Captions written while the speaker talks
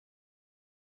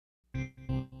It's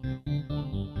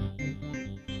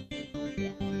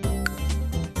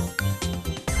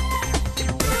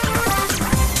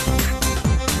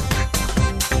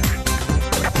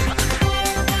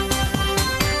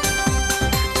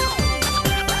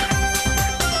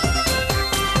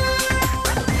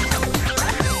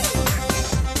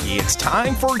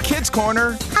time for Kids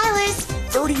Corner. Hi, Liz.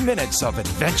 30 minutes of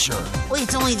adventure. Well,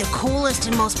 it's only the coolest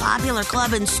and most popular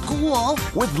club in school.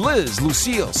 With Liz,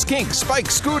 Lucille, Skink, Spike,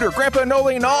 Scooter, Grandpa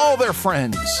Noli, and all their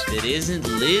friends. It isn't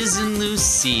Liz and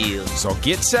Lucille. So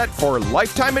get set for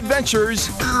lifetime adventures.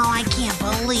 Oh, I can't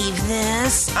believe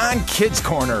this. On Kids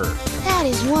Corner. That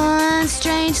is one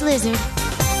strange lizard.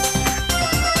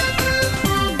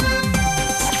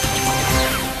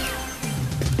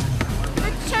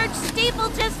 The church steeple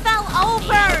just fell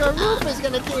over. The roof is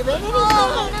going to cave in.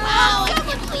 Oh, no.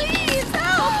 Please,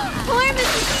 help. Poor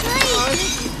Mrs. Drake. Oh,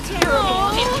 this is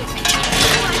terrible.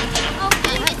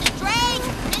 Okay, Mrs. Drake.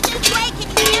 Mrs. Drake,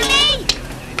 can you hear me?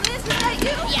 Liz, is that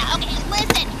you? Yeah, okay,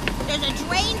 listen. There's a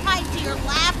drain pipe to your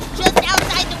left just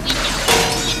outside the window.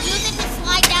 You can use it to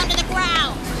slide down to the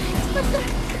ground. But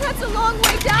that's a long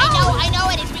way down. I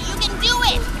know it is, but you can do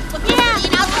it. Look,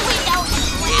 lean out the window and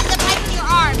grab the pipe with your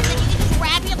arms. Then you can just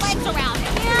wrap your legs around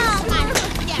it. Yeah. Come on.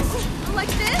 Yes. Like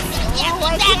this? Yes,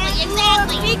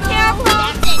 exactly. Be careful.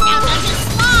 That's it. Now just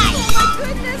slide. Oh, my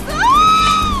goodness.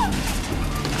 Oh!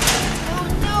 Oh,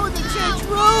 no, the church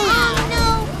roof.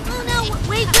 Oh, no.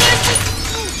 Wait, where's this?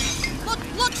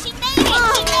 Look, she made it.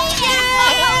 She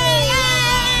made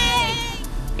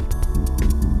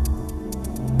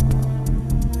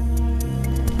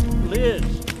it. Liz.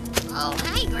 Oh,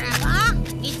 hi, Grandpa.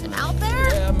 Need some help there?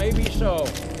 Yeah, maybe so.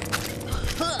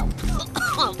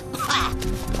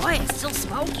 Boy, it's still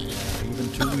smoky. Even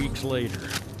 2 weeks later.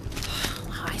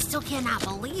 Wow, I still cannot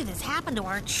believe this happened to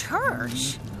our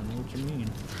church. I know what you mean.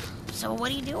 So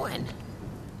what are you doing?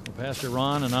 Well, Pastor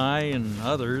Ron and I and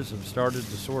others have started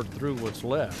to sort through what's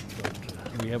left, but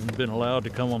we haven't been allowed to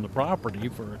come on the property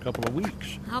for a couple of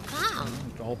weeks. How come?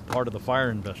 It's all part of the fire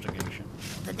investigation.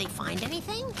 Did they find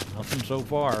anything? Nothing so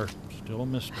far. Still a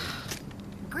mystery.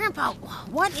 Grandpa,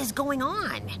 what is going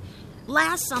on?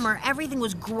 Last summer, everything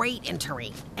was great in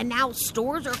Terrain, and now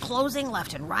stores are closing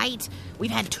left and right. We've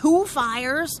had 2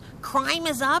 fires, crime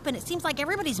is up, and it seems like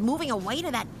everybody's moving away to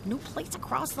that new place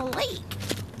across the lake.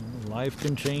 Life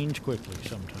can change quickly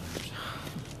sometimes.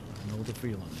 I know the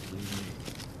feeling, believe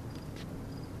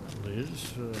me.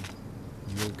 Liz,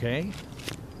 you okay?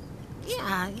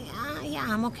 Yeah,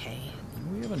 I'm okay.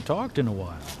 We haven't talked in a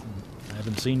while. I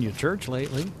haven't seen you at church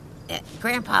lately.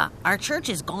 Grandpa, our church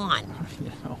is gone.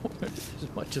 You know, as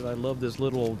much as I love this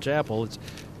little old chapel, it's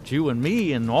you and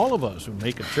me and all of us who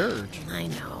make a church. I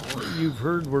know. You've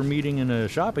heard we're meeting in a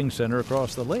shopping center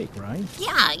across the lake, right?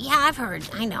 Yeah, I've heard.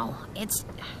 I know. It's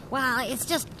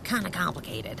just kind of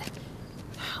complicated.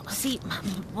 See,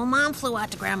 Mom flew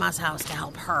out to Grandma's house to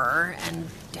help her, and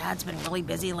Dad's been really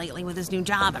busy lately with his new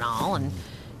job and all, and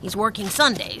he's working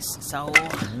Sundays, so...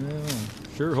 Yeah,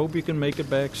 sure hope you can make it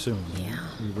back soon. Yeah.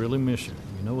 We really miss you.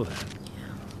 You know that.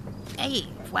 Yeah. Hey,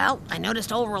 well, I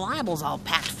noticed Old Reliable's all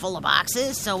packed full of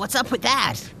boxes, so what's up with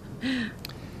that?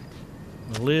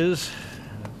 Well, Liz,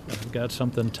 I've got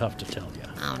something tough to tell you.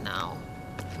 Oh, no.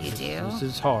 You do? This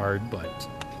is hard, but...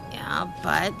 Yeah,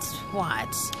 but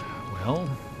what? Well,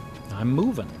 I'm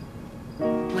moving.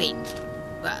 Wait,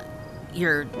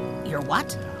 you're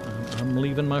what? I'm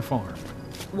leaving my farm.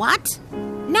 What?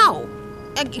 No.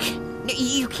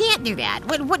 You can't do that.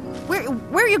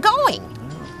 Where are you going?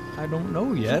 I don't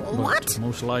know yet. What? But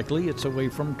most likely it's away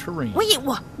from Terrain. Wait,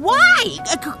 why?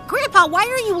 Grandpa, why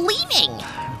are you leaving?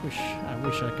 I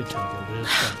wish I could tell you, Liz,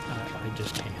 but I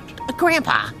just can't.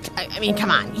 Grandpa, I mean, come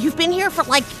on. You've been here for,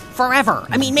 forever.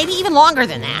 I mean, maybe even longer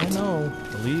than that. I know.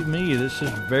 Believe me, this is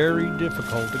very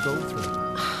difficult to go through.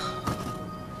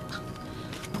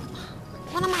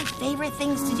 One of my favorite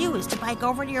things to do is to bike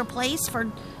over to your place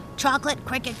for chocolate,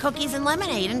 cricket, cookies, and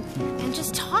lemonade and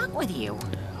just talk with you.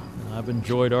 Yeah, I've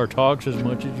enjoyed our talks as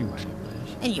much as you have,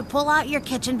 Liz. And you pull out your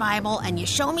kitchen Bible and you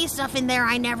show me stuff in there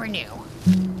I never knew.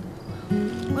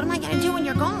 What am I going to do when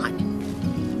you're gone?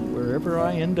 Wherever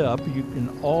I end up, you can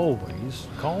always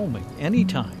call me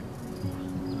anytime.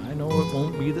 I know it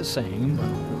won't be the same, but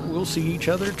we'll see each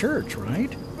other at church,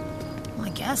 right? Well, I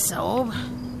guess so.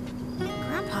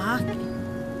 Grandpa,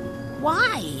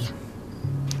 why?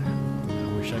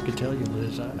 I wish I could tell you,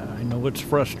 Liz. I know it's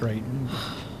frustrating.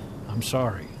 I'm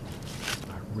sorry.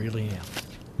 I really am.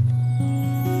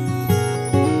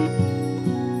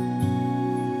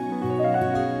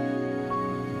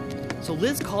 So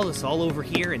Liz called us all over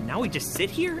here, and now we just sit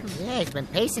here? Yeah, he's been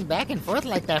pacing back and forth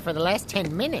like that for the last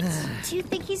 10 minutes. Do you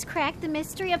think he's cracked the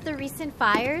mystery of the recent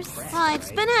fires? Well,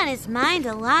 it's been on his mind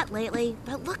a lot lately,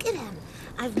 but look at him.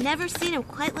 I've never seen him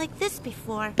quite like this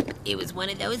before. It was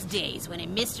one of those days when a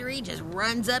mystery just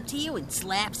runs up to you and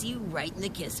slaps you right in the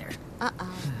kisser.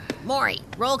 Uh-oh. Maury,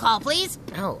 roll call, please.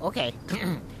 Oh, okay.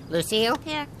 Lucille?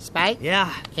 Here. Spike?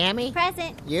 Yeah. Cammy?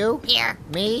 Present. You? Here.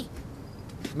 Me?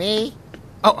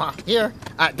 Oh, here.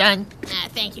 Done.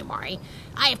 Thank you, Maury.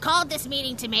 I have called this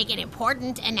meeting to make an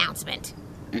important announcement.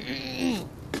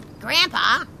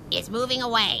 Grandpa is moving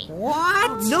away.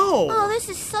 What? No! Oh, this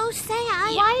is so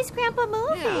sad. Why is Grandpa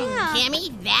moving?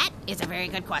 Cammy, that is a very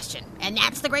good question. And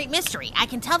that's the great mystery. I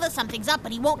can tell that something's up,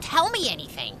 but he won't tell me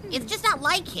anything. It's just not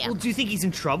like him. Well, do you think he's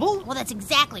in trouble? Well, that's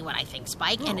exactly what I think,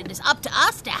 Spike, and it is up to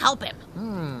us to help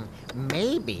him.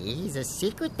 Maybe he's a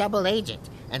secret double agent,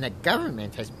 and the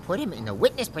government has put him in the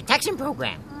witness protection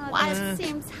program. Oh, What? that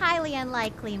seems highly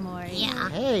unlikely, Maury. Yeah.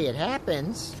 Hey, it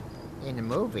happens in the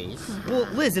movies. Well,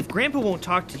 Liz, if Grandpa won't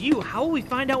talk to you, how will we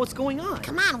find out what's going on?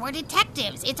 Come on, we're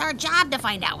detectives. It's our job to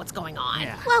find out what's going on.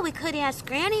 Yeah. Well, we could ask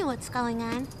Granny what's going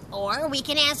on. Or we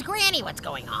can ask Granny what's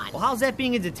going on. Well, how's that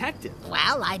being a detective?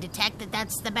 Well, I detect that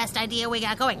that's the best idea we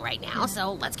got going right now,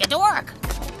 so let's get to work.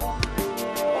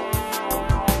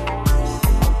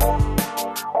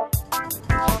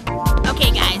 Okay,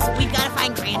 guys, we've got to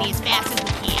find Granny as fast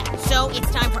as we can. So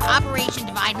it's time for Operation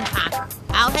Divide and Conquer.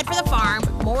 I'll head for the farm.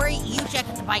 Maury, you check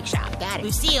at the bike shop. Got it.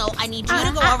 Lucille, I need you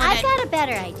to go over I've to... got a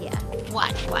better idea.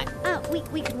 What?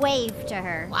 We wave to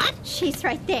her. What? She's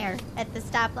right there at the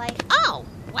stoplight. Oh,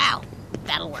 well,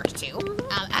 that'll work too.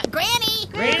 Granny!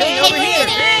 Granny, over here!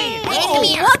 Granny, come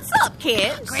here. What's up,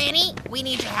 kids? Granny, we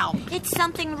need your help. It's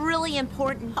something really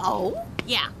important. Oh,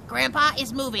 Yeah, Grandpa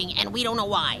is moving, and we don't know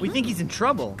why. We think he's in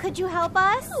trouble. Could you help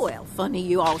us? well, funny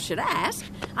you all should ask.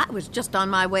 I was just on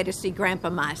my way to see Grandpa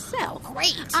myself.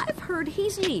 Great. I've heard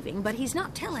he's leaving, but he's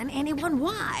not telling anyone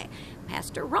why.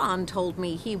 Pastor Ron told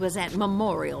me he was at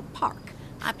Memorial Park.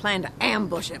 I plan to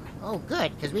ambush him. Oh,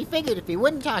 good, because we figured if he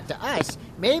wouldn't talk to us,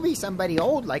 maybe somebody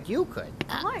old like you could.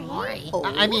 Maury.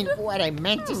 I mean, what I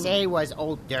meant to say was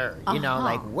older. You know,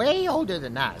 like way older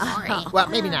than us. Maury. Well,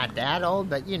 maybe not that old,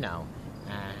 but you know.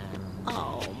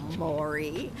 Oh,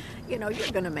 Maury. You know,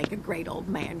 you're going to make a great old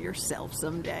man yourself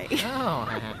someday.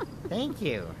 Thank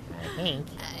you, I think.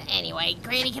 Anyway,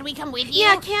 Granny, can we come with you?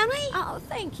 Yeah, can we? Oh,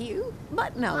 thank you.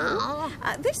 But no.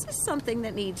 Aw. This is something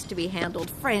that needs to be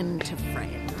handled friend to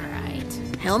friend. All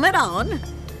right. Helmet on.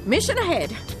 Mission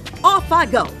ahead. Off I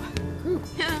go.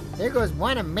 There goes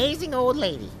one amazing old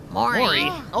lady.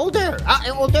 Maury. Older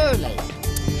lady.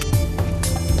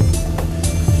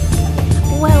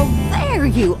 Well, there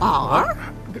you are.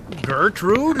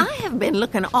 Gertrude? I have been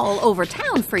looking all over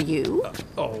town for you.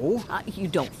 Oh? You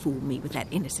don't fool me with that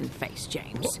innocent face,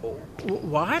 James.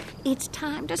 What? It's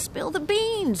time to spill the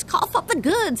beans, cough up the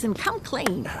goods, and come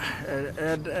clean.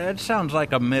 That sounds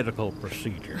like a medical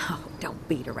procedure. Oh, don't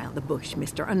beat around the bush,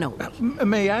 Mr. Anoli.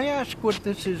 May I ask what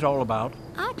this is all about?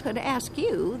 I could ask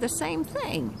you the same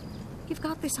thing. You've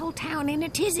got this whole town in a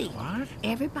tizzy. What?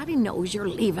 Everybody knows you're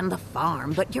leaving the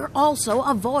farm, but you're also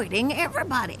avoiding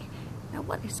everybody. Now,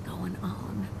 what is going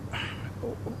on?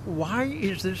 Why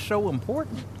is this so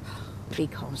important?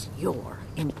 Because you're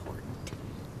important.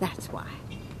 That's why.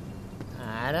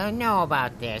 I don't know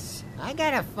about this. I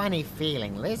got a funny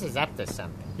feeling Liz is up to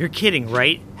something. You're kidding,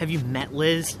 right? Have you met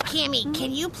Liz? Cammy,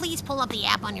 can you please pull up the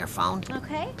app on your phone?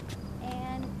 Okay.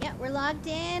 And, yeah, we're logged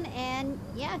in, and,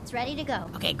 yeah, it's ready to go.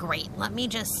 Okay, great. Let me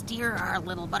just steer our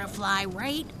little butterfly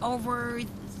right over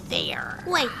there.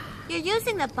 Wait, you're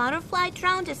using the butterfly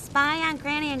drone to spy on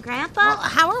Granny and Grandpa? Well,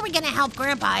 how are we going to help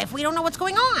Grandpa if we don't know what's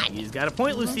going on? He's got a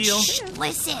point, Lucille. Shh,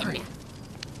 listen.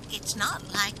 It's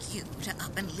not like you to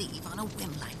up and leave on a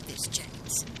whim like this,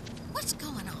 James. What's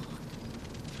going on?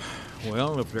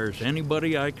 Well, if there's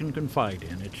anybody I can confide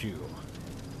in, it's you.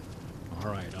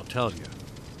 All right, I'll tell you.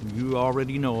 You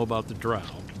already know about the drought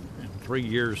and 3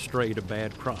 years straight of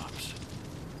bad crops.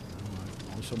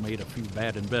 I also made a few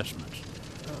bad investments.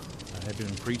 I had to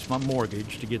increase my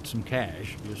mortgage to get some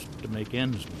cash just to make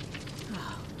ends meet.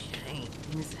 Oh,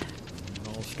 James. It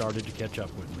all started to catch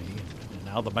up with me, and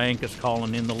now the bank is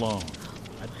calling in the loan.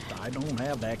 I don't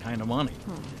have that kind of money.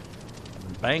 I've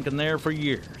been banking there for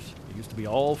years. It used to be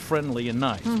all friendly and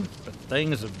nice, but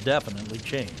things have definitely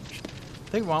changed.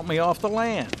 They want me off the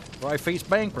land, or I face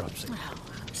bankruptcy. Oh,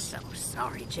 I'm so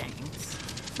sorry, James.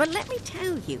 But let me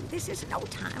tell you, this is no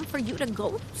time for you to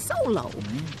go solo.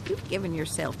 You've given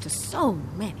yourself to so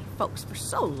many folks for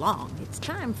so long. It's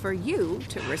time for you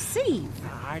to receive.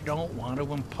 I don't want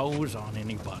to impose on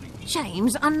anybody.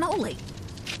 James Anole.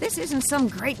 This isn't some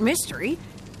great mystery.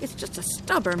 It's just a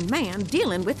stubborn man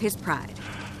dealing with his pride.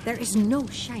 There is no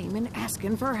shame in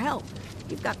asking for help.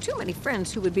 You've got too many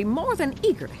friends who would be more than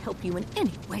eager to help you in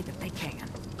any way that they can.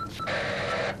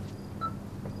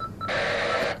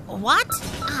 What?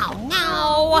 Oh,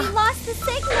 no. We lost the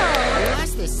signal.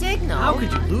 Lost the signal. How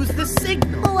could you lose the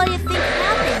signal? Well, what do you think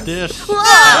happened? This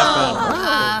Hi.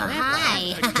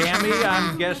 Cammy,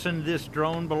 I'm guessing this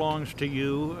drone belongs to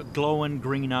you, glowing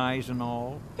green eyes and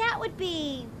all. That would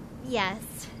be...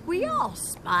 yes. We all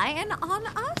spying on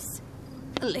us?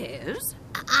 Liz?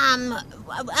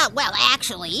 Well,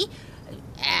 actually,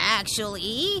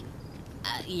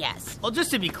 yes. Well,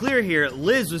 just to be clear here,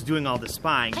 Liz was doing all the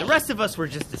spying. The rest of us were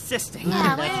just assisting.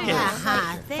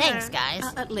 Thanks, guys.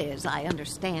 Liz, I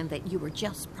understand that you were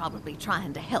just probably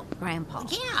trying to help Grandpa.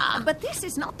 Yeah. But this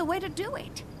is not the way to do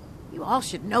it. You all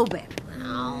should know better.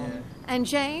 Oh. And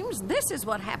James, this is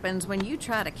what happens when you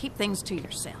try to keep things to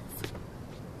yourself.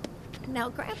 Now,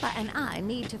 Grandpa and I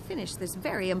need to finish this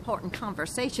very important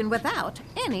conversation without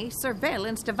any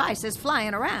surveillance devices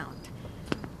flying around.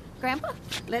 Grandpa,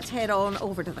 let's head on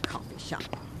over to the coffee shop.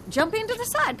 Jump into the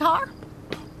sidecar.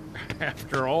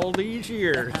 After all these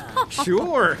years.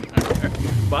 Sure.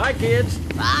 Bye, kids.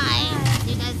 Bye.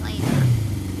 See you guys later.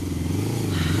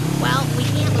 Well, we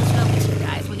can't lose focus, you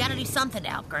guys. We gotta do something to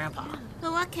help Grandpa.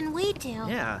 Well, what can we do?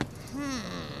 Yeah.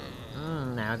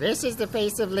 Now this is the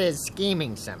face of Liz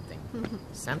scheming something.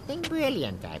 Something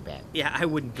brilliant, I bet. Yeah, I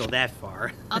wouldn't go that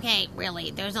far. Okay,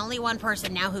 really, there's only one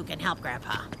person now who can help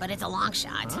Grandpa, but it's a long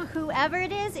shot. Whoever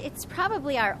it is, it's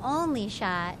probably our only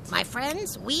shot. My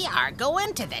friends, we are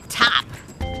going to the top.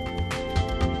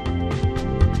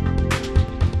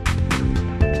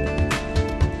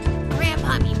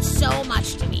 Grandpa means so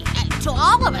much to me, to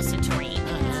all of us in Turin.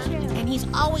 And he's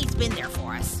always been there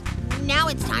for us. Now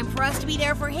it's time for us to be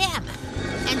there for him.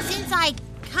 And since I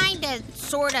kinda,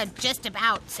 sorta, just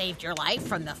about saved your life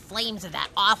from the flames of that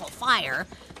awful fire,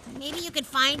 maybe you could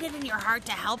find it in your heart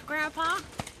to help Grandpa?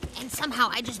 And somehow,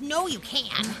 I just know you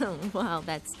can. Well,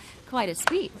 that's quite a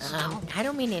speech. I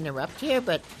don't mean to interrupt here,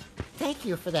 but thank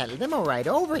you for that limo ride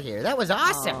over here. That was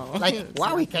awesome. Like,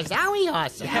 wowie kazowie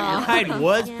awesome. That ride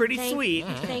was pretty sweet.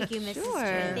 Thank you, Mrs. Sure.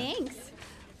 Tree. Thanks.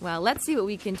 Well, let's see what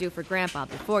we can do for Grandpa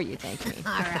before you thank me.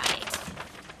 All right.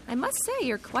 I must say,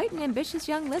 you're quite an ambitious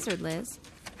young lizard, Liz.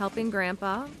 Helping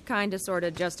Grandpa, kinda,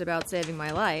 sorta, just about saving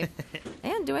my life,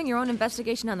 and doing your own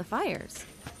investigation on the fires.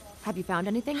 Have you found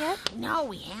anything yet? No,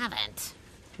 we haven't.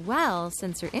 Well,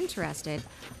 since you're interested,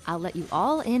 I'll let you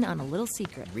all in on a little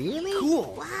secret. Really?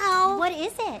 Cool. Wow. What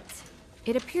is it?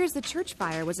 It appears the church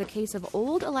fire was a case of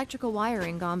old electrical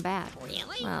wiring gone bad.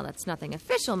 Really? Well, that's nothing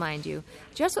official, mind you.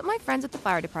 Just what my friends at the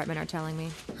fire department are telling me.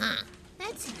 Huh.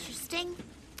 That's interesting.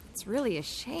 It's really a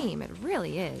shame. It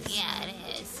really is. Yeah, it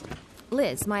is.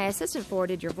 Liz, my assistant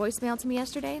forwarded your voicemail to me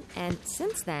yesterday, and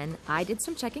since then, I did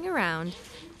some checking around.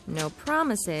 No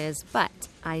promises, but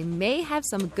I may have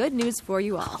some good news for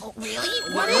you all. Oh,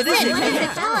 really? What is it? What is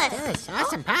it? Tell us. Yes,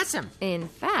 awesome, possum. In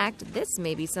fact, this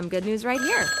may be some good news right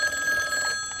here.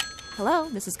 Hello,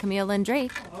 this is Camille Lynn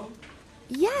Drake. Hello?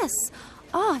 Yes.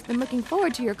 Oh, I've been looking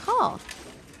forward to your call.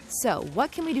 So,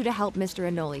 what can we do to help Mr.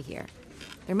 Anole here?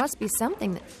 There must be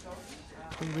something that...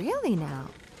 Really now?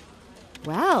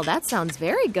 Well, that sounds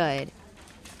very good.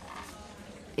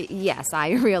 Yes,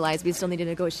 I realize we still need to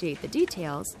negotiate the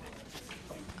details.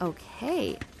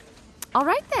 Okay. All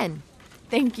right, then.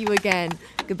 Thank you again.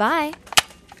 Goodbye.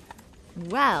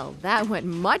 Well, that went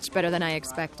much better than I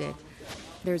expected.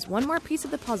 There's one more piece of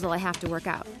the puzzle I have to work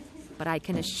out, but I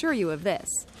can assure you of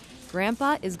this.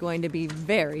 Grandpa is going to be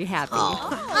very happy.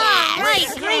 Great.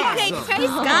 Praise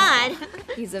God.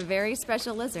 He's a very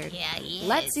special lizard. Yeah, he is.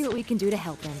 Let's see what we can do to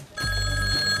help him.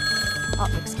 Oh,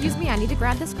 excuse me, I need to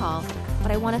grab this call,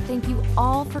 but I want to thank you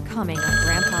all for coming on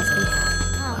Grandpa's behalf.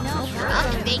 Oh, no Oh,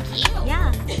 problem. thank you.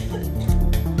 Yeah.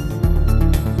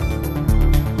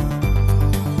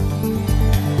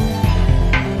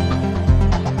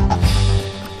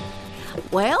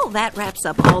 Well, that wraps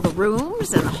up all the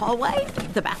rooms and the hallway.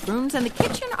 The bathrooms and the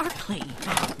kitchen are clean.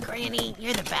 Granny,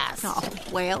 you're the best. Oh,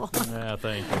 well,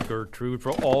 Thank you, Gertrude,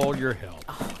 for all your help.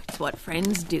 it's what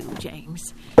friends do,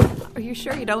 James. Are you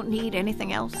sure you don't need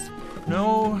anything else?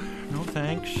 No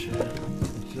thanks.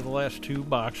 These are the last 2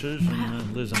 boxes,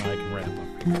 and Liz and I can wrap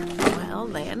up. Well,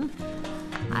 then,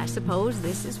 I suppose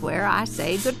this is where I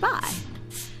say goodbye.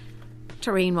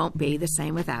 Tureen won't be the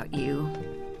same without you,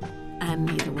 and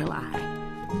neither will I.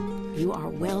 You are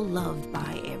well loved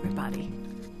by everybody.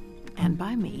 And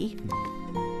by me.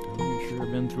 We sure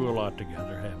have been through a lot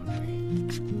together, haven't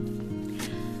we?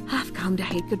 I've come to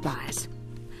hate goodbyes.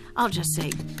 I'll just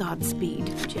say Godspeed,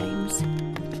 James.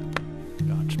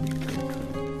 Godspeed.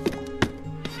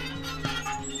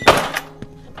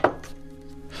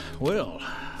 Well,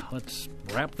 let's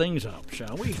wrap things up,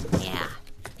 shall we? Yeah.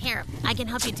 Here, I can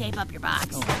help you tape up your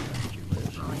box. Oh, thank you,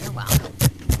 Liz. Oh, you're welcome.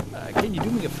 Can you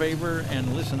do me a favor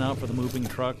and listen out for the moving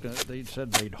truck? They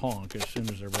said they'd honk as soon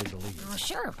as they're ready to leave. Oh,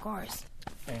 sure, of course.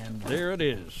 And there it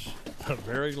is, the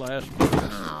very last box.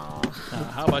 Oh.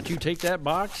 How about you take that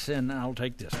box and I'll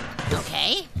take this one?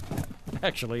 Okay.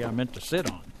 Actually, I meant to sit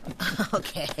on.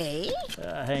 Okay.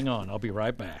 Hang on, I'll be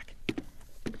right back.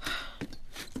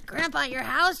 Grandpa, your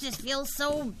house just feels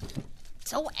so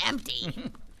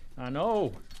empty. I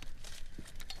know.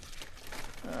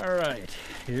 All right,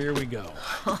 here we go.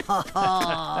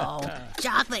 Oh,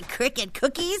 chocolate cricket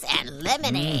cookies and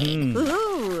lemonade. Mm-hmm.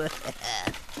 Ooh.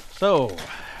 So,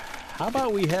 how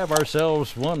about we have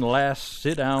ourselves one last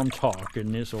sit-down talk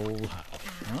in this old house?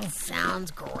 Huh? Sounds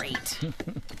great.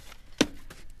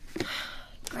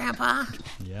 Grandpa?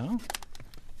 Yeah?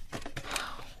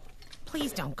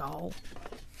 Please don't go.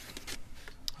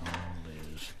 Oh,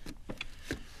 Liz.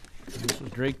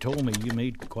 Mrs. Drake told me you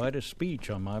made quite a speech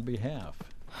on my behalf.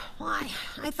 Why?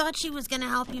 I thought she was going to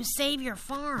help you save your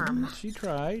farm. She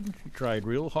tried. She tried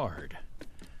real hard.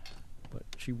 But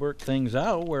she worked things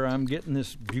out where I'm getting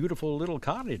this beautiful little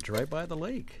cottage right by the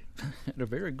lake at a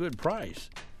very good price.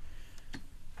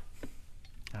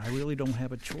 I really don't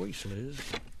have a choice, Liz.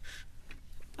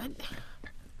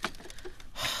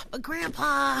 But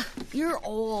Grandpa, you're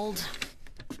old.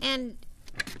 And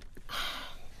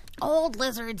old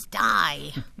lizards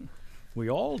die. We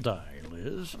all die,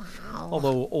 Liz.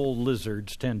 Although old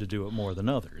lizards tend to do it more than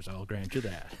others, I'll grant you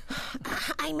that.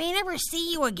 I may never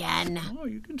see you again. Oh,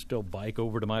 you can still bike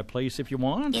over to my place if you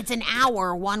want. It's an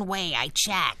hour one way, I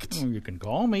checked. Oh, you can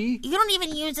call me. You don't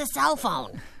even use a cell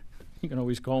phone. You can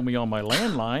always call me on my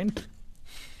landline.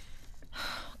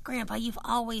 Grandpa, you've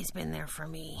always been there for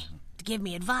me. To give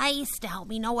me advice, to help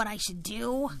me know what I should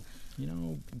do. You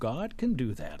know, God can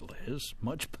do that, Liz.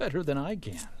 Much better than I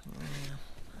can.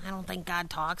 I don't think God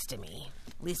talks to me.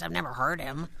 At least I've never heard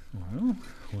him. Well,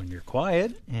 when you're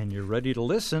quiet and you're ready to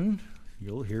listen,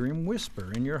 you'll hear him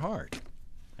whisper in your heart.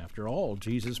 After all,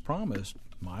 Jesus promised,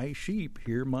 "My sheep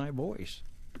hear my voice."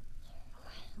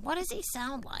 What does he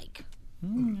sound like?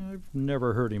 I've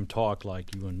never heard him talk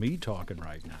like you and me talking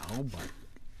right now, but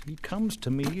he comes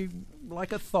to me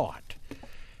like a thought.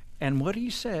 And what he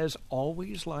says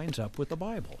always lines up with the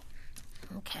Bible.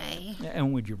 Okay.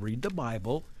 And when you read the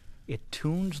Bible, it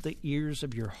tunes the ears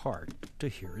of your heart to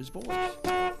hear his voice.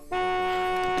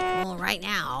 Well, right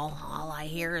now, all I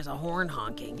hear is a horn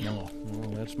honking. No, well,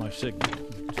 that's my signal.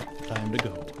 It's time to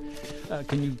go.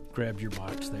 Can you grab your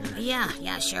box there?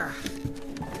 Yeah, sure.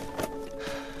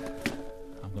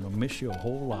 I'm going to miss you a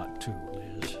whole lot, too,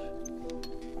 Liz.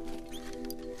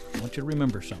 I want you to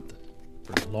remember something.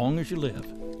 For as long as you live,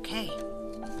 okay,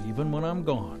 even when I'm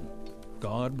gone,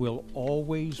 God will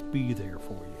always be there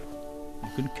for you. You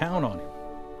can count on him,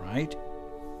 right?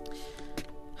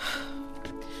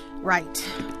 Right.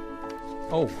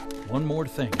 Oh, one more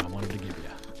thing I wanted to give you.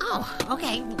 Oh,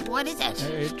 okay. What is it?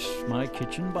 It's my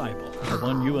kitchen Bible, the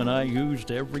one you and I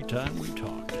used every time we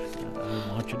talked. I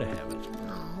want you to have it.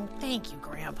 Oh, thank you,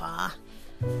 Grandpa.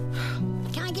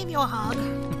 Can I give you a hug?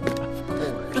 Of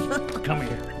course. Come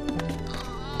here.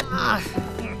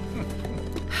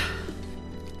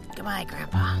 Goodbye,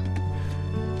 Grandpa.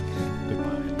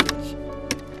 Goodbye, Liz.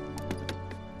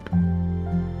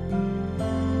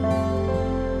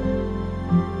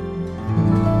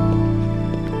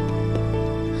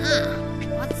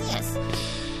 What's this?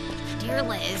 Dear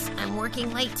Liz, I'm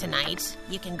working late tonight.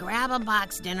 You can grab a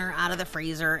box dinner out of the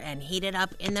freezer and heat it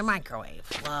up in the microwave.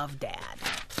 Love, Dad.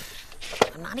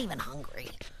 I'm not even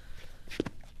hungry.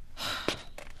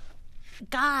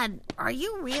 God, are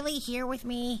you really here with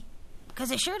me?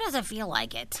 Because it sure doesn't feel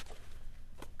like it.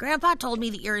 Grandpa told me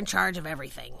that you're in charge of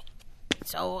everything.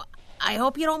 So I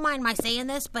hope you don't mind my saying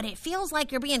this, but it feels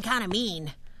like you're being kind of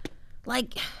mean.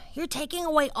 Like you're taking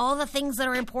away all the things that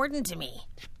are important to me.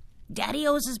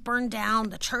 Daddy-O's is burned down,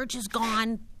 the church is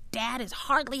gone, Dad is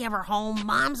hardly ever home,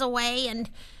 Mom's away, and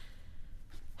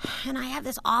I have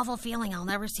this awful feeling I'll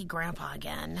never see Grandpa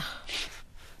again.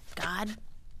 God?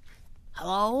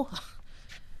 Hello?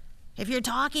 If you're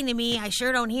talking to me, I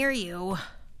sure don't hear you.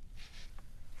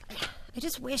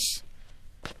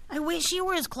 I wish you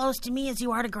were as close to me as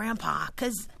you are to Grandpa,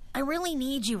 'cause I really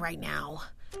need you right now.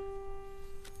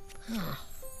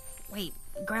 Wait,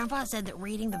 Grandpa said that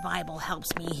reading the Bible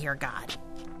helps me hear God.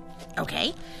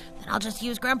 Okay, then I'll just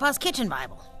use Grandpa's kitchen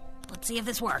Bible. Let's see if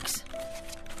this works.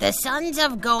 The sons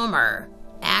of Gomer,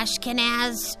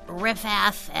 Ashkenaz,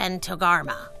 Riphath, and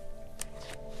Togarmah.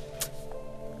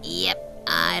 Yep,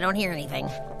 I don't hear anything.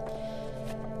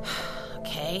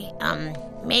 Okay,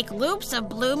 make loops of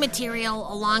blue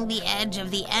material along the edge of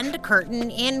the end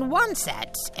curtain in one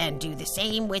set, and do the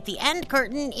same with the end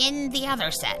curtain in the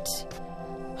other set.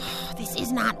 This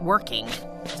is not working,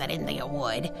 because I didn't think it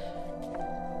would.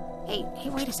 Hey,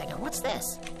 wait a second, what's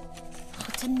this? Oh,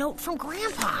 it's a note from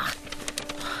Grandpa.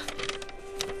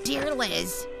 Dear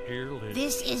Liz,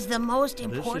 this is the most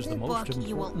important book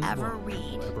you will ever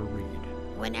read.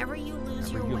 Whenever you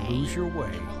lose your way,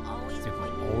 it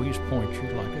will always point you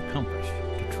like a compass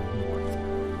to true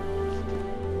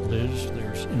north. Liz,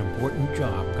 there's an important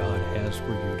job God has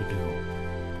for you to do.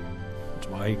 That's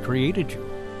why He created you.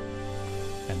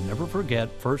 And never forget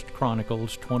 1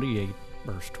 Chronicles 28,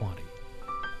 verse 20.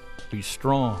 Be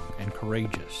strong and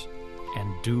courageous,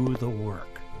 and do the work.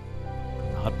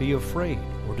 Do not be afraid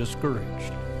or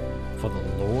discouraged, for the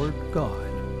Lord God,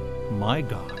 my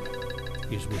God,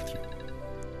 is with you.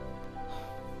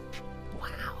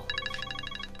 Wow.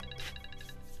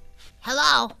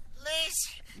 Hello? Liz,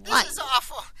 What? this is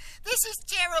awful. This is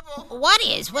terrible. What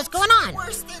is? What's going on?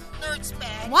 Worse than Nerds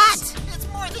bad. What? It's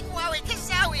more than Wowie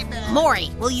Kazowie bad. Maury,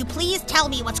 will you please tell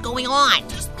me what's going on?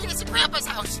 Just meet us at Grandpa's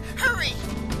house. Hurry.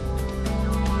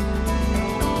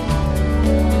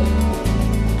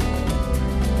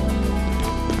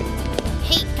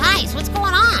 Hey, guys, what's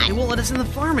going on? They won't let us in the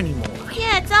farm anymore.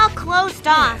 Yeah, it's all closed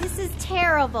off. This is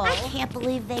terrible. I can't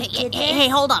believe they did this. Hey,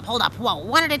 hold up. Whoa,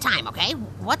 one at a time, okay?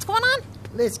 What's going on?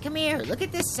 Liz, come here. Look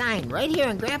at this sign right here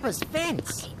on Grandpa's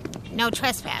fence. No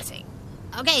trespassing.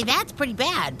 Okay, that's pretty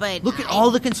bad, but... Look at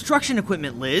all the construction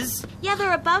equipment, Liz. Yeah,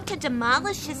 they're about to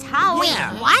demolish his house.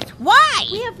 Yeah. What? Why?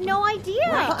 We have no idea.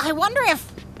 Well, I wonder if...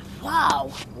 Whoa.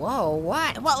 Whoa,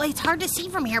 what? Well, it's hard to see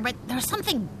from here, but there's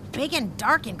something big and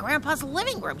dark in Grandpa's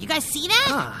living room. You guys see that?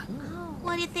 Ah,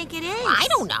 What do you think it is? I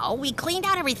don't know. We cleaned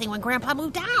out everything when Grandpa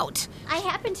moved out. I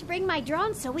happened to bring my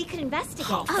drone so we could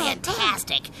investigate. Oh,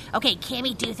 fantastic. Okay,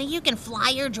 Cammy, do you think you can fly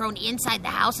your drone inside the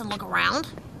house and look around?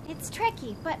 It's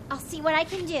tricky, but I'll see what I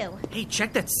can do. hey,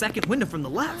 check that second window from the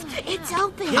left. It's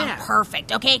open. Yeah. Oh,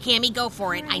 perfect. Okay, Cammy, go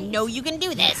for it. I know you can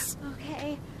do this.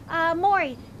 Okay.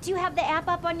 Maury, do you have the app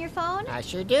up on your phone? I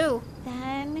sure do.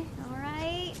 Then, all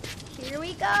right, here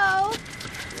we go.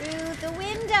 Through the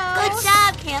window. Good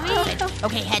job, Cammy.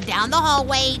 Okay, head down the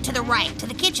hallway to the right, to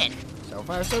the kitchen. So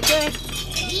far, so good.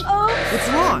 Oh, What's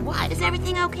wrong? What? Is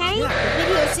everything okay? The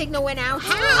video signal went out.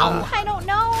 How? I don't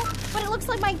know, but it looks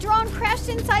like my drone crashed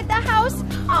inside the house.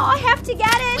 Oh, I have to get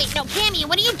it. Wait, no, Cammy,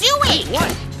 what are you doing?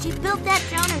 What? She built that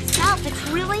drone herself. It's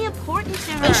really important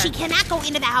to her. Hey, she cannot go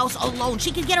into the house alone.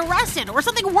 She could get arrested or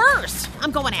something worse.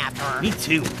 I'm going after her. Me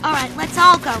too. All right, let's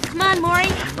all go. Come on, Maury.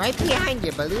 Right behind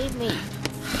you, believe me.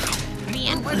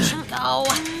 Man, where'd she go?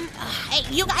 Hey,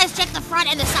 you guys check the front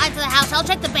and the sides of the house. I'll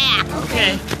check the back.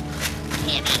 Okay.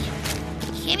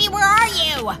 Cammy, where are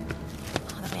you?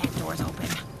 Oh, the back door's open.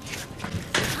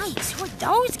 Yikes, who are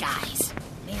those guys?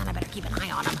 Man, I better keep an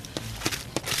eye on them.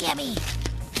 Cammy,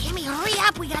 hurry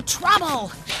up. We got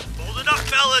trouble. Hold it up,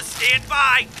 fellas. Stand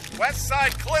by. West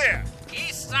side clear.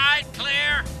 East side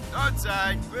clear. North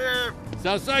side clear.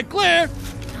 South side clear.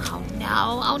 Oh,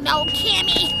 no.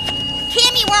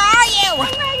 Cammy, where are you?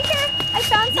 I'm right here. I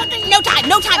found something. No time.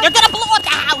 They're gonna blow up the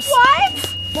house. What?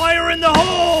 Fire in the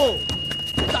hole.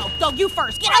 Go, you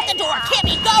first. Get out the door.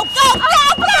 Cammy, go.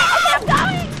 I'm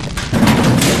going.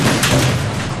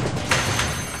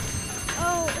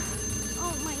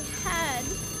 Oh, my head.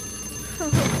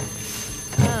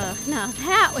 Now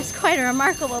that was quite a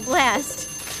remarkable blast.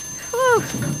 Whew.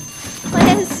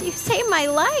 Liz, you saved my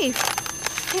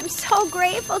life. I'm so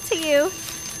grateful to you.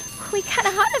 We got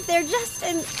out of there just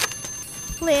in...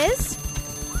 Liz?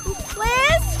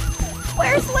 Liz?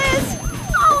 Where's Liz?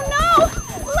 Oh,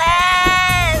 no! Liz!